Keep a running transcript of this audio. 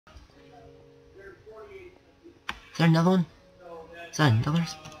there another one? Is that another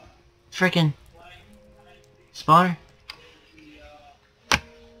freaking spawner?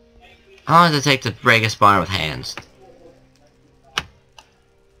 How long does it take to break a spawner with hands?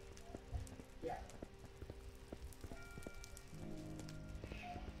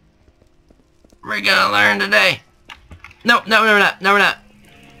 We're gonna learn today. No, we're not. No, we're not.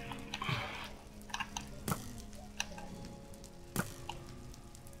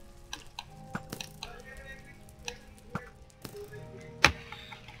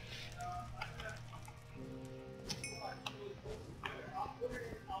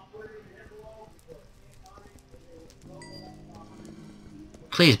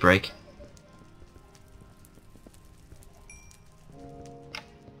 Please break.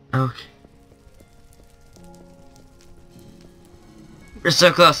 Okay. We're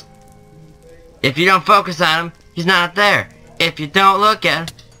so close. If you don't focus on him, he's not there. If you don't look at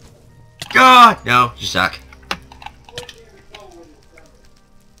him... God! No, you suck.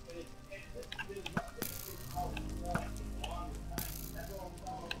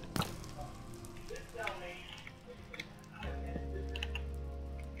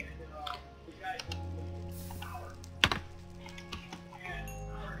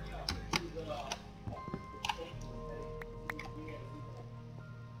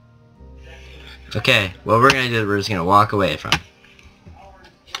 Okay, what we're gonna do is we're just gonna walk away from it.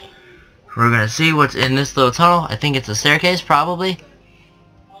 We're gonna see what's in this little tunnel. I think it's a staircase, probably.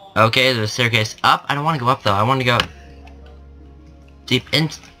 Okay, there's a staircase up. I don't want to go up though. I want to go deep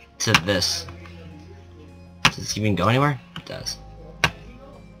into this. Does this even go anywhere? It does.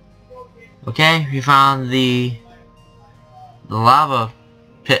 Okay, we found the lava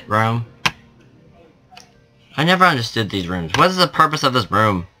pit room. I never understood these rooms. What is the purpose of this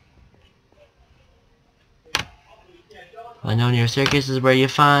room? I know near staircase is where you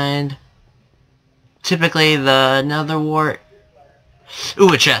find typically the nether wart.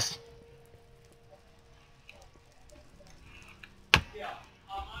 Ooh, a chest.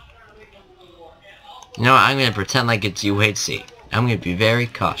 You know what? I'm gonna pretend like it's UHC. I'm gonna be very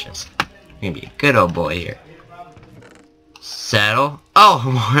cautious. I'm gonna be a good old boy here. Saddle. Oh,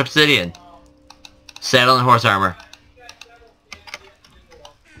 more obsidian. Saddle and horse armor.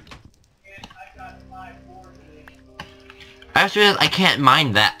 I just realized I can't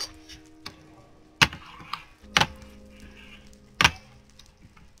mine that.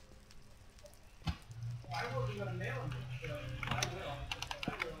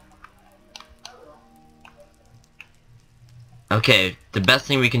 Okay, the best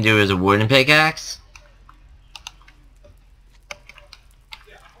thing we can do is a wooden pickaxe.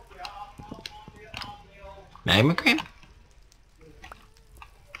 Magma cream?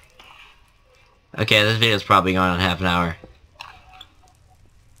 Okay, this video is probably going on half an hour.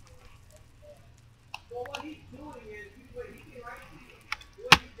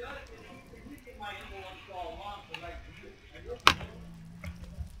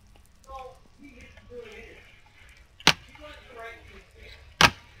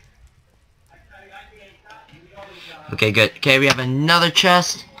 Okay, good. Okay, we have another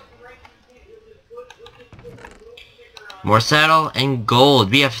chest. More saddle and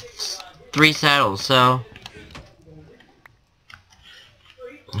gold. We have 3 saddles, so...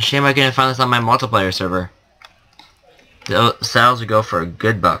 Shame I couldn't find this on my multiplayer server. The saddles would go for a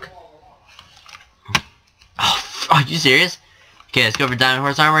good buck. Oh, are you serious? Okay, let's go for diamond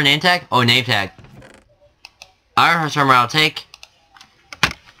horse armor, name tag. Oh, name tag. Iron horse armor I'll take.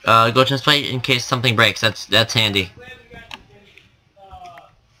 Gold chest plate in case something breaks. That's handy.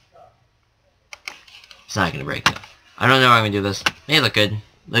 It's not gonna break though. I don't know how I'm gonna do this. May look good.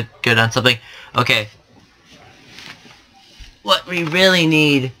 Look good on something. Okay. What we really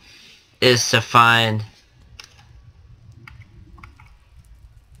need is to find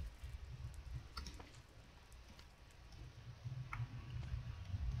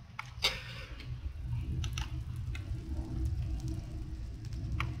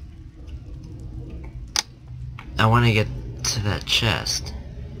I want to get to that chest.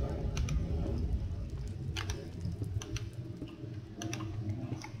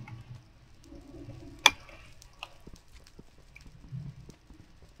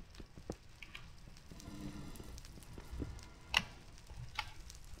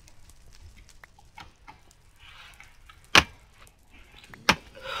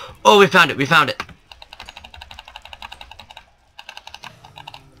 Oh, we found it, we found it.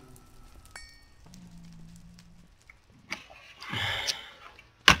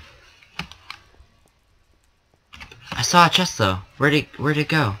 I saw a chest though. Where'd it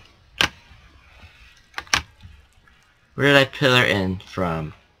go? Where did I pillar in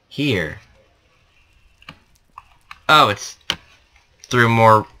from? Here. Oh, it's through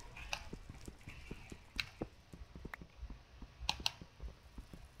more.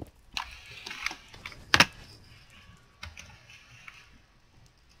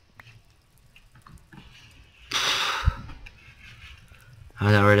 I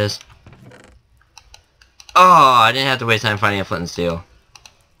don't know where it is. Oh, I didn't have to waste time finding a flint and steel.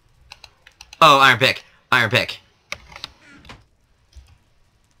 Oh, iron pick. Iron pick.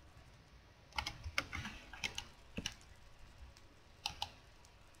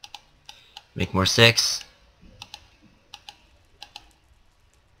 Make more 6.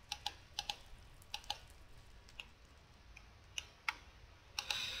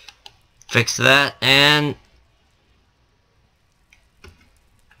 Fix that, and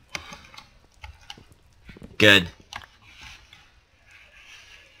good.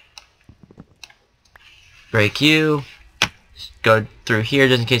 Break you. Go through here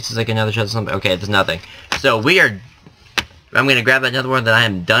just in case there's like another chest or something. Okay, there's nothing. So we are... I'm going to grab another one that I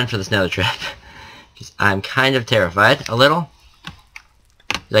am done for this nether trip. Because I'm kind of terrified. A little.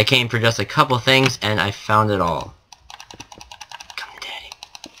 I came for just a couple things and I found it all. Come on, Daddy.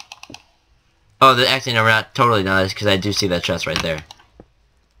 Oh, actually no, we're not totally done because I do see that chest right there.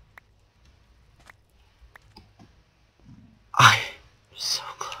 So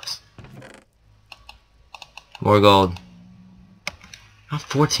close. More gold. Oh,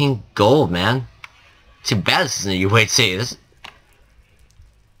 14 gold, man. Too bad this isn't a UHC. This.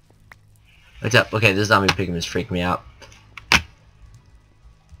 What's up? Okay, this zombie pigman is freaking me out.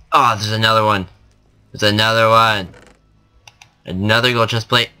 Oh, there's another one. There's another one. Another gold chest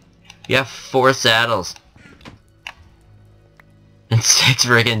plate. You have 4 saddles. And 6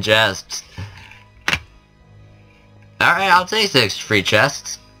 friggin' chests. Alright, I'll take 6 free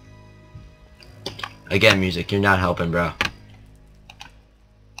chests. Again, music, you're not helping, bro.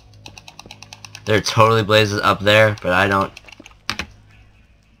 There are totally blazes up there, but I don't...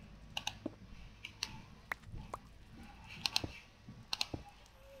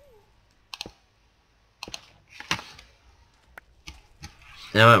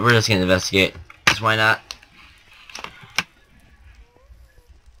 You know what, we're just gonna investigate. Because why not?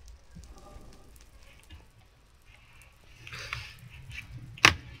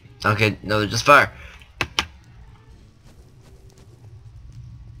 Okay, no, they're just fire.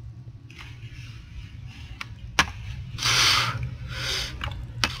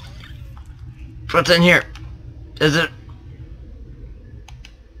 What's in here? Is it?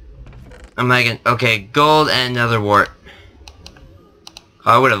 I'm lagging. Okay, gold and another wart.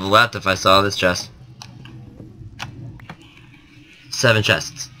 I would have left if I saw this chest. 7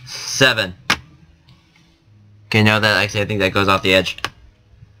 chests. 7. Okay, no, that actually I think that goes off the edge.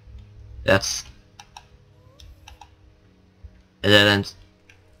 That's... And that ends.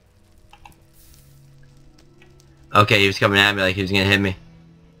 Okay, he was coming at me like he was gonna hit me.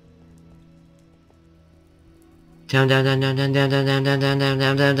 Down, down, down, down, down, down, down, down, down, down, down,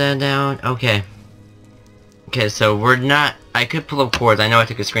 down, down, down, down. Okay. Okay, so we're not... I could pull up cords. I know I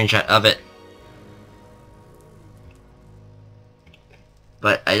took a screenshot of it.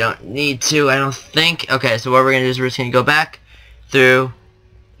 But I don't need to, I don't think. Okay, so what we're gonna do is we're just gonna go back through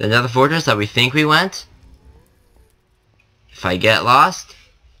another fortress that we think we went. If I get lost,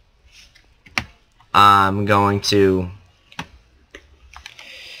 I'm going to...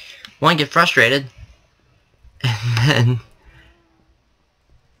 one, get frustrated. And then...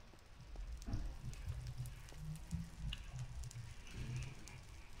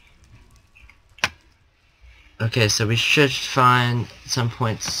 okay, so we should find some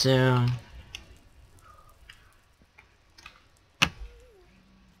point soon.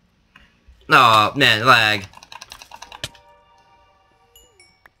 Oh, man, lag.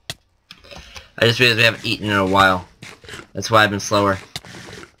 I just realized we haven't eaten in a while. That's why I've been slower.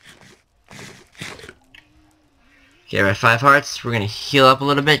 Okay, we're at 5 hearts. We're gonna heal up a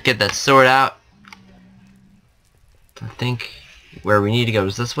little bit, get that sword out. I think where we need to go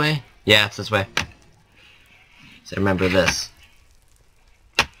is this way. Yeah, it's this way. So remember this.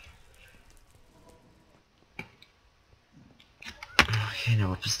 Okay,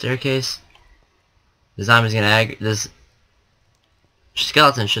 now up the staircase. The zombie's gonna this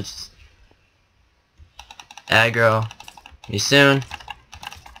skeleton should aggro me soon.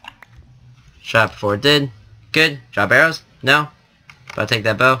 Shot before it did. Good. Drop arrows? No. But I'll take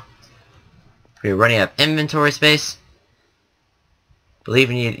that bow. We're running out of inventory space. Believe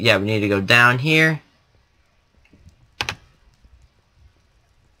we need, yeah, we need to go down here.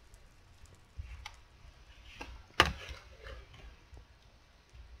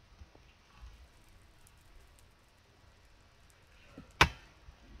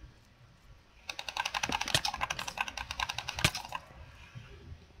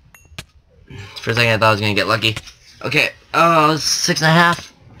 For a second I thought I was gonna get lucky. Okay, oh,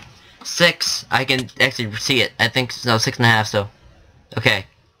 6.5. 6. I can actually see it. I think, no, 6.5, so. Okay.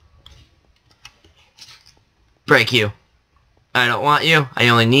 Break you. I don't want you. I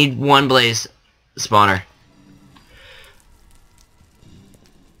only need one blaze spawner.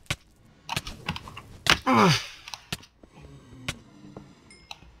 Ugh.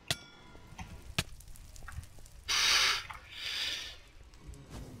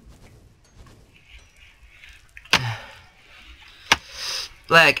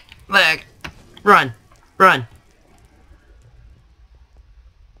 Lag, lag, run, run.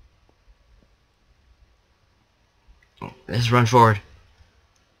 Let's run forward.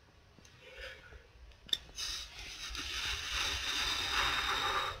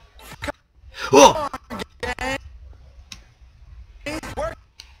 Whoa!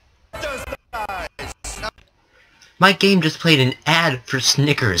 My game just played an ad for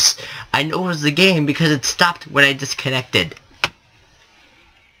Snickers. I know it was the game because it stopped when I disconnected.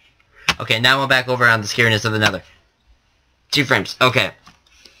 Okay, now I'm back over on the scariness of the Nether. 2 frames. Okay.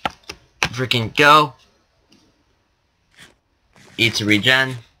 Freaking go. Eat to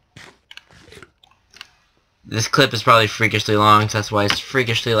regen. This clip is probably freakishly long, so that's why it's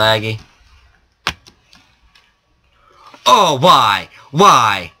freakishly laggy. Oh, why?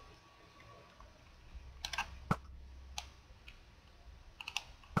 Why?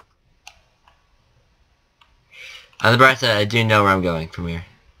 On the bright side, I do know where I'm going from here.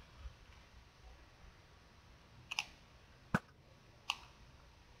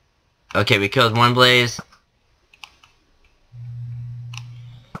 Okay, we killed one blaze.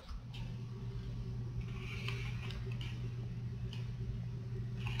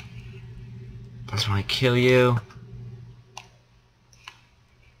 I just want to kill you.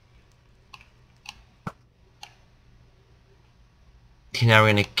 Okay, now we're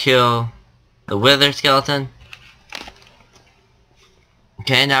gonna kill the wither skeleton.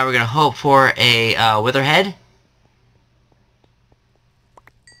 Okay, now we're gonna hope for a wither head.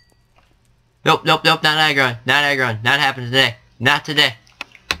 Nope, nope, nope, not aggro, not aggro, not happening today. Not today.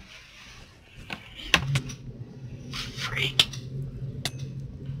 Freak.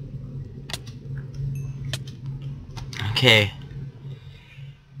 Okay.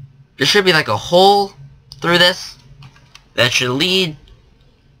 There should be like a hole through this that should lead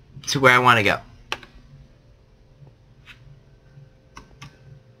to where I want to go.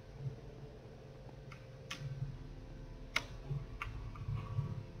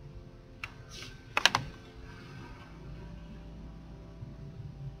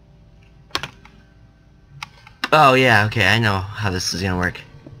 Oh yeah, okay, I know how this is gonna work.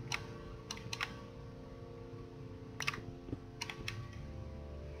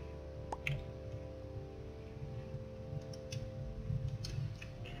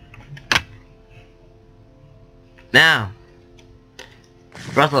 Now,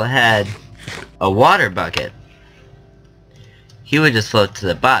 if Russell had a water bucket, he would just float to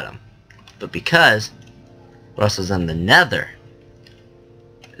the bottom. But because Russell's in the Nether,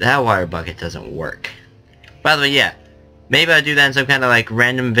 that water bucket doesn't work. By the way, yeah, maybe I'll do that in some kind of like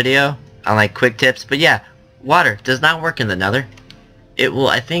random video on like quick tips, but yeah, water does not work in the Nether. It will,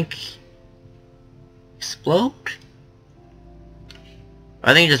 I think, explode?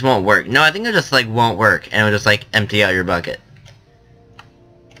 I think it just won't work. No, I think it just like won't work and it'll just like empty out your bucket.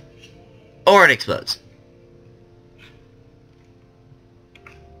 Or it explodes.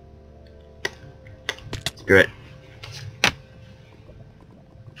 Screw it.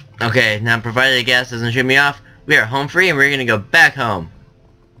 Okay, now provided the gas doesn't shoot me off, we are home free and we're gonna go back home.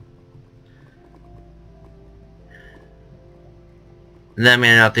 And then I'm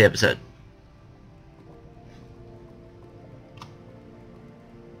gonna end off the episode.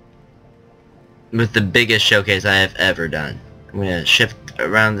 With the biggest showcase I have ever done. I'm gonna shift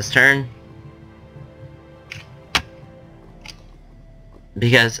around this turn.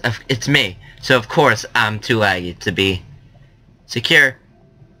 Because it's me. So of course I'm too laggy to be secure.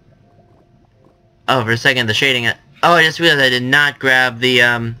 Oh, for a second the shading... Oh, I just realized I did not grab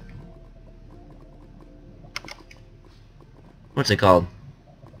the, what's it called?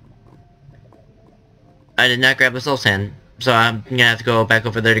 I did not grab the soul sand. So I'm gonna have to go back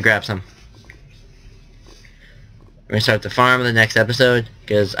over there to grab some. We're gonna start the farm in the next episode,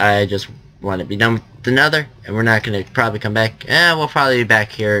 because I just want to be done with the Nether, and we're not gonna probably come back. We'll probably be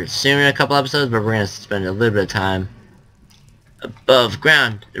back here soon in a couple episodes, but we're gonna spend a little bit of time above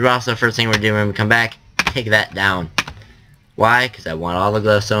ground. Also, the first thing we're doing when we come back, take that down. Why? Because I want all the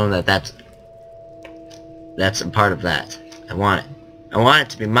glowstone. That's a part of that. I want it. I want it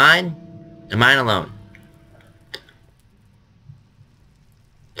to be mine, and mine alone.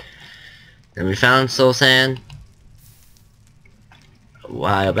 And we found soul sand a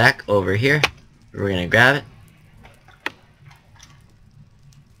while back over here. We're gonna grab it.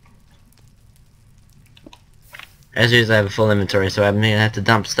 As usual, I have a full inventory, so I'm gonna have to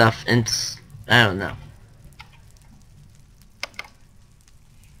dump stuff into... I don't know.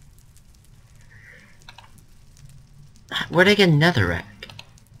 Where'd I get netherrack?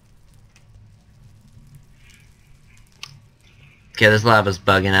 Okay, this lava's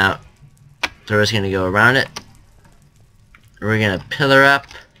bugging out. So we're just gonna go around it. We're gonna pillar up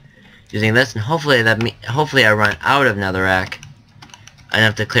using this, and hopefully I run out of netherrack. I don't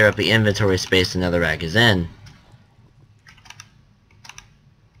have to clear up the inventory space the netherrack is in.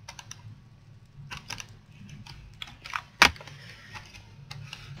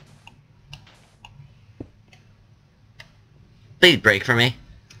 Please break for me.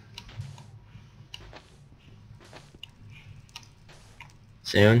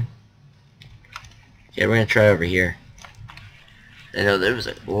 Soon. Okay, we're gonna try over here. I know there was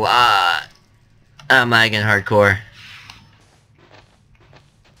a lot of lagging hardcore.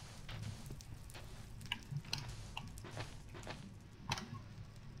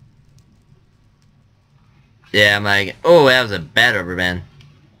 Yeah, I'm like, oh, that was a bad overban.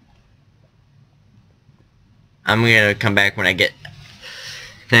 I'm gonna come back when I can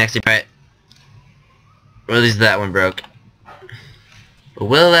actually try it. Or at least that one broke. But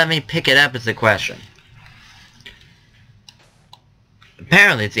will it let me pick it up is the question.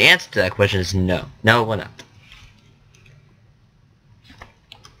 Apparently, the answer to that question is no. No, it will not.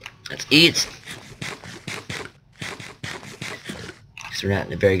 Let's eat. Because we're not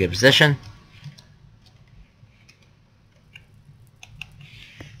in a very good position.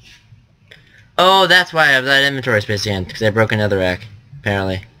 Oh, that's why I have that inventory space again, because I broke another rack,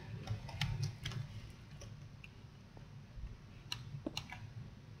 apparently.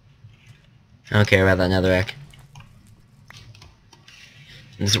 I don't care about that nether rack.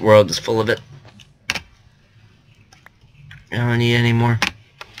 This world is full of it. I don't need any more.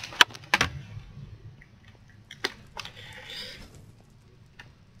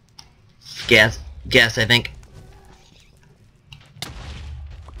 Gas, I think.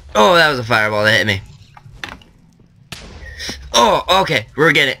 Oh, that was a fireball that hit me. Oh, okay,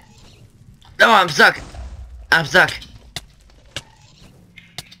 we're getting it. Oh, I'm stuck. I'm stuck.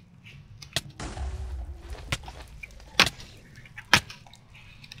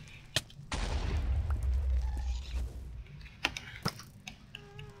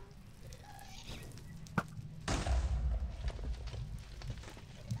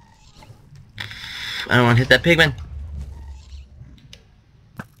 I don't want to hit that pigman.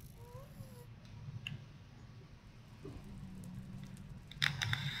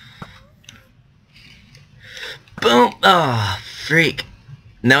 Boom! Oh, freak.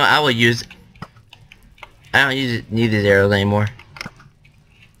 No, I will use... I don't need these arrows anymore.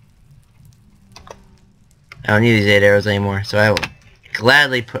 I don't need these 8 arrows anymore, so I will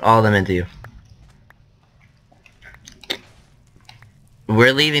gladly put all of them into you.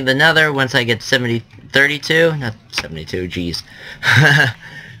 We're leaving the nether once I get 32, not 72, jeez.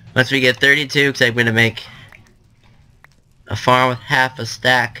 Once we get 32, because I'm going to make a farm with half a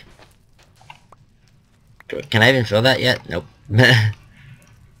stack. Can I even fill that yet? Nope.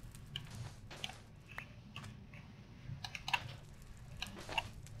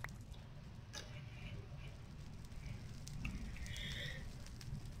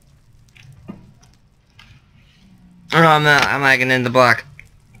 Oh, I'm lagging in the block.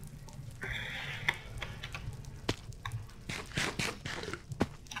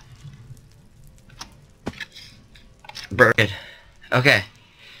 Broken. Okay.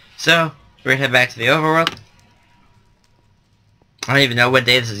 So, we're gonna head back to the overworld. I don't even know what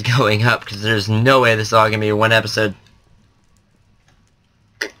day this is going up, because there's no way this is all gonna be one episode.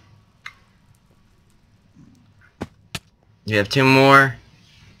 You have 2 more.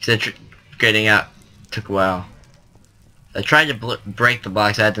 Because grading out took a while. I tried to break the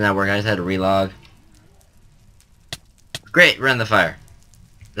blocks, that did not work, I just had to relog. Great, run the fire.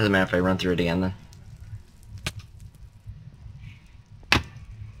 Doesn't matter if I run through it again then.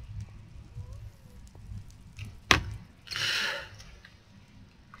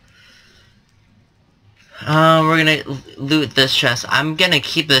 We're gonna loot this chest. I'm gonna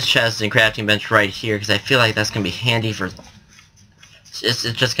keep this chest and crafting bench right here, because I feel like that's gonna be handy for... It's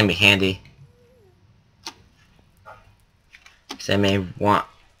just gonna be handy. Because I may want...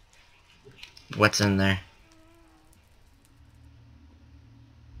 What's in there?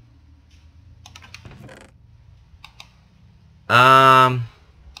 Enough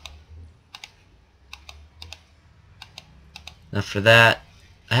for that.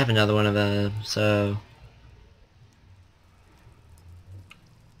 I have another one of them, so...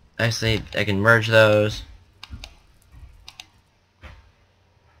 Actually, I can merge those.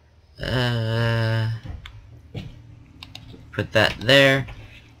 Put that there.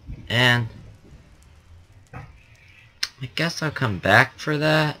 And... I guess I'll come back for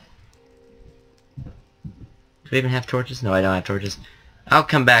that. Do we even have torches? No, I don't have torches. I'll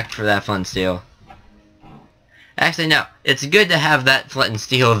come back for that flint and steel. Actually, no. It's good to have that flint and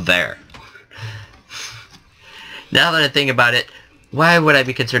steel there. Now that I think about it, why would I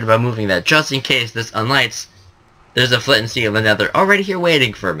be concerned about moving that? Just in case this unlights, there's a flint and steel and Nether already here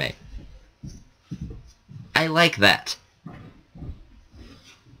waiting for me. I like that.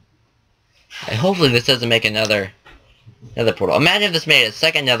 And hopefully this doesn't make another portal. Imagine if this made a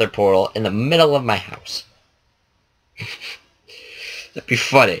second Nether portal in the middle of my house. That'd be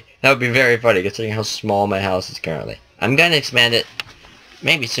funny. That would be very funny considering how small my house is currently. I'm gonna expand it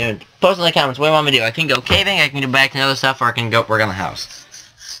maybe soon. Post in the comments what you want me to do. I can go caving, I can go back to other stuff, or I can go work on the house.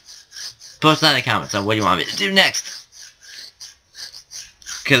 Post in the comments on what you want me to do next.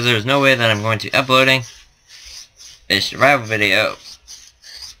 Because there's no way that I'm going to be uploading a survival video.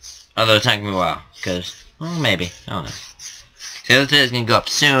 Although it's taking me a while. Because, well, maybe. I don't know. The other video is going to go up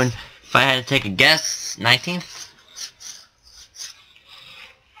soon. If I had to take a guess, 19th?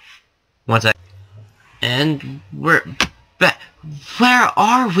 One sec. And we're back. Where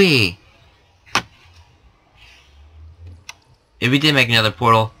are we? If we did make another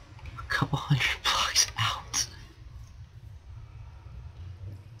portal, a couple hundred blocks out.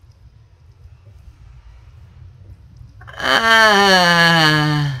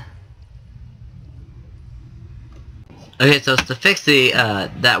 Okay, so to fix the,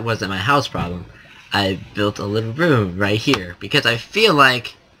 that wasn't my house problem, I built a little room right here, because I feel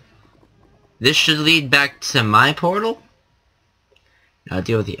like this should lead back to my portal. I'll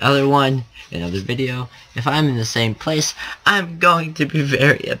deal with the other one in another video. If I'm in the same place, I'm going to be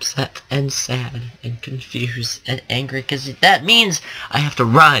very upset and sad and confused and angry, because that means I have to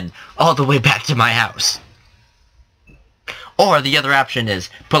run all the way back to my house. Or the other option is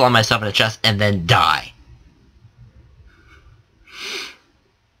put all my stuff in a chest and then die.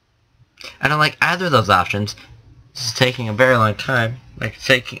 I don't like either of those options. This is taking a very long time. Like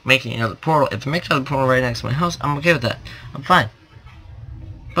making another portal. If it makes another portal right next to my house, I'm okay with that. I'm fine.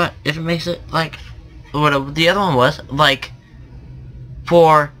 But if it makes it like what the other one was, like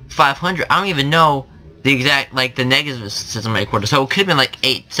for 500, I don't even know the exact like the negative system of quarter. So it could have been like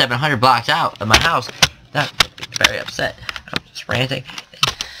 700 blocks out of my house. That would be very upset. I'm just ranting.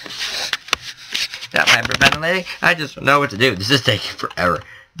 Not hyperventilating. I just don't know what to do. This is taking forever.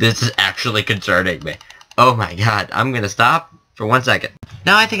 This is actually concerning me. Oh my god. I'm gonna stop for 1 second.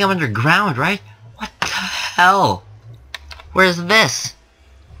 Now I think I'm underground, right? What the hell? Where's this?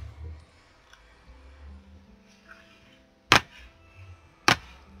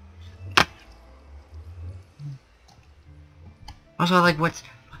 Also, like, what's...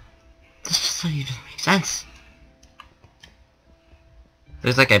 This just doesn't even make sense.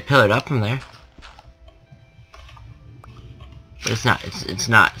 Looks like I pillared up from there. But it's not, it's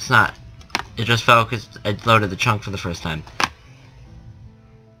not. It just fell because I loaded the chunk for the first time.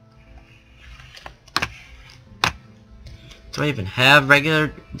 Do I even have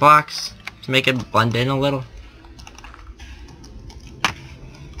regular blocks to make it blend in a little?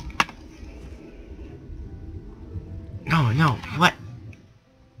 No, what?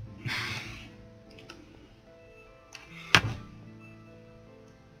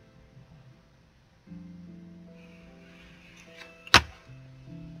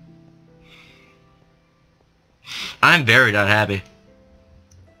 I'm very not happy.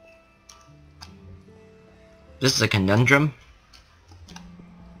 This is a conundrum.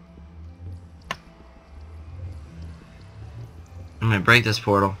 I'm gonna break this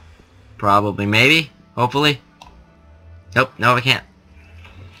portal. Probably, maybe, hopefully. Nope, no I can't.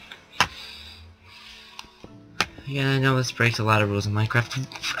 Yeah, I know this breaks a lot of rules in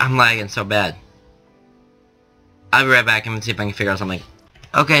Minecraft. I'm lagging so bad. I'll be right back. I'm gonna see if I can figure out something.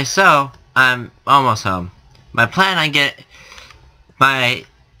 Okay, so I'm almost home. My plan my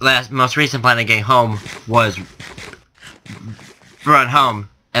most recent plan on getting home was run home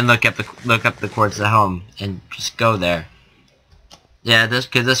and look up the coordinates at home and just go there. Yeah,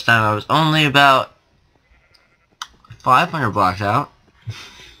 because this time I was only about 500 blocks out.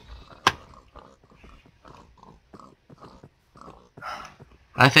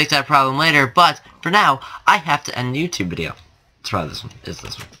 I fix that problem later, but for now, I have to end the YouTube video. Let's try this one. It's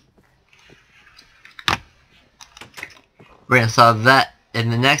this one. We're gonna solve that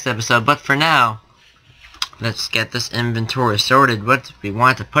in the next episode, but for now, let's get this inventory sorted. What do we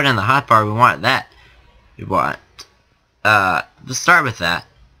want to put in the hotbar? We want that. We want, let's start with that.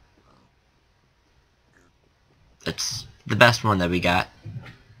 It's the best one that we got.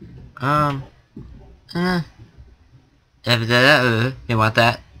 You want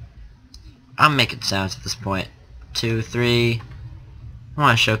that? I'm making sounds at this point. 2, 3. I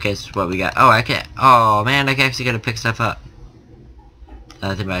want to showcase what we got. Oh, I can't. Oh man, I actually gotta pick stuff up.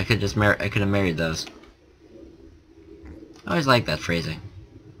 I think I could have married those. I always like that phrasing.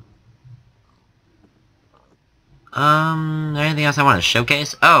 Is there anything else I want to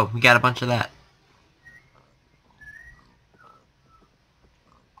showcase? Oh, we got a bunch of that.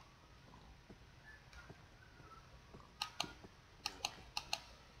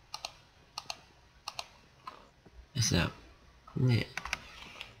 So, yeah.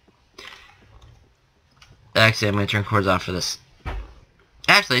 Actually, I'm gonna turn cords off for this.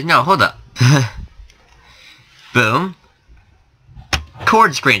 Actually, no, hold up. Boom.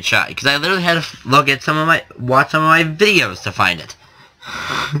 Cord screenshot, because I literally had to look at watch some of my videos to find it.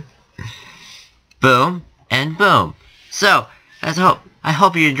 Boom and boom. So, I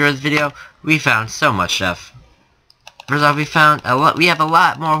hope you enjoyed this video. We found so much stuff. First off, we found a lot. We have a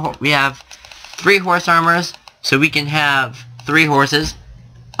lot more. We have 3 horse armors, so we can have 3 horses.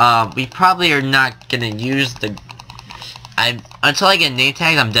 We probably are not gonna use until I get name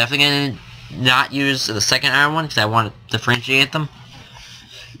tags. I'm definitely gonna not use the second iron one because I want to differentiate them,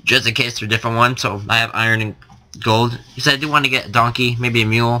 just in case they're different ones. So I have iron and gold. Because I do want to get a donkey, maybe a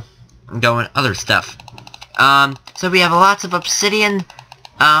mule, and go in other stuff. So we have lots of obsidian.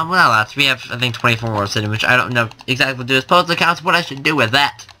 Well, not lots. We have, I think, 24 more obsidian, which I don't know exactly what to do. Is post accounts what I should do with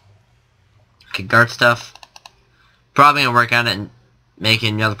that. Okay, guard stuff. Probably gonna work on it and make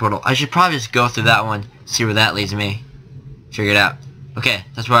another portal. I should probably just go through that one, see where that leads me. Figure it out. Okay,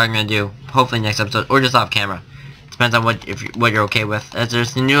 that's what I'm gonna do. Hopefully next episode, or just off camera. Depends on what you're okay with. As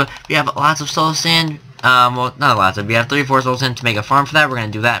there's the new, we have lots of soul sand. Well, not lots of. We have 3-4 soul sand to make a farm for that. We're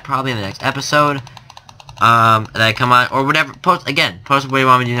gonna do that probably in the next episode. That I come on or whatever. Post what you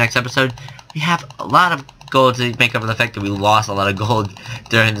want me to do next episode. We have a lot of gold to make up for the fact that we lost a lot of gold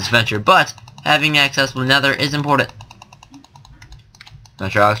during this venture, but having accessible Nether is important.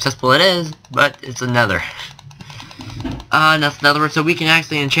 Not sure how accessible it is, but it's a Nether. That's another word, so we can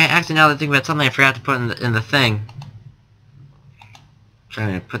actually enchant. Actually, now that I think about something I forgot to put in the thing.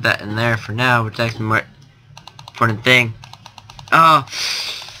 Trying to put that in there for now, which is actually more important thing. Oh,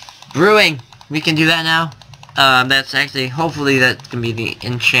 brewing. We can do that now. That's actually, hopefully that can be the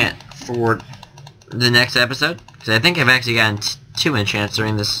enchant for the next episode. Because I think I've actually gotten 2 enchants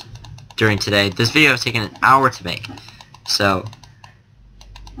during today. This video has taken an hour to make. So,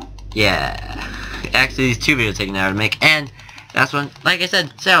 yeah. Actually, these 2 videos take an hour to make. And that's when, like I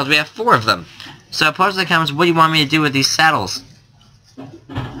said, saddles. We have 4 of them. So post in the comments, what do you want me to do with these saddles?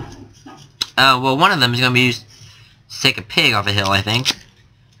 Well, one of them is going to be used to take a pig off a hill, I think.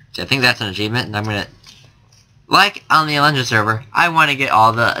 So I think that's an achievement, and I'm going to, like on the Legend server, I want to get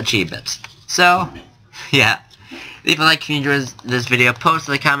all the achievements. So, yeah. Leave a like if you enjoyed this video. Post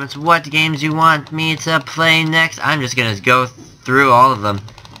in the comments what games you want me to play next. I'm just going to go through all of them.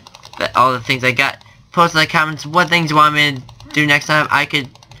 All the things I got. Post in the comments what things you want me to do next time. I could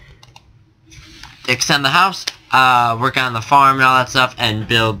extend the house, work on the farm and all that stuff, and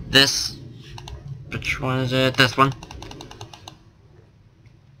build this. Which one is it? This one.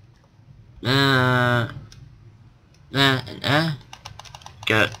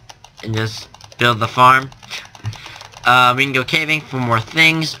 Go and just build the farm. We can go caving for more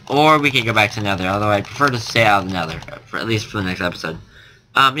things, or we can go back to Nether, although I prefer to stay out of the Nether, at least for the next episode.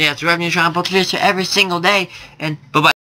 Yeah, it's revenue trying to post videos every single day, and bye-bye.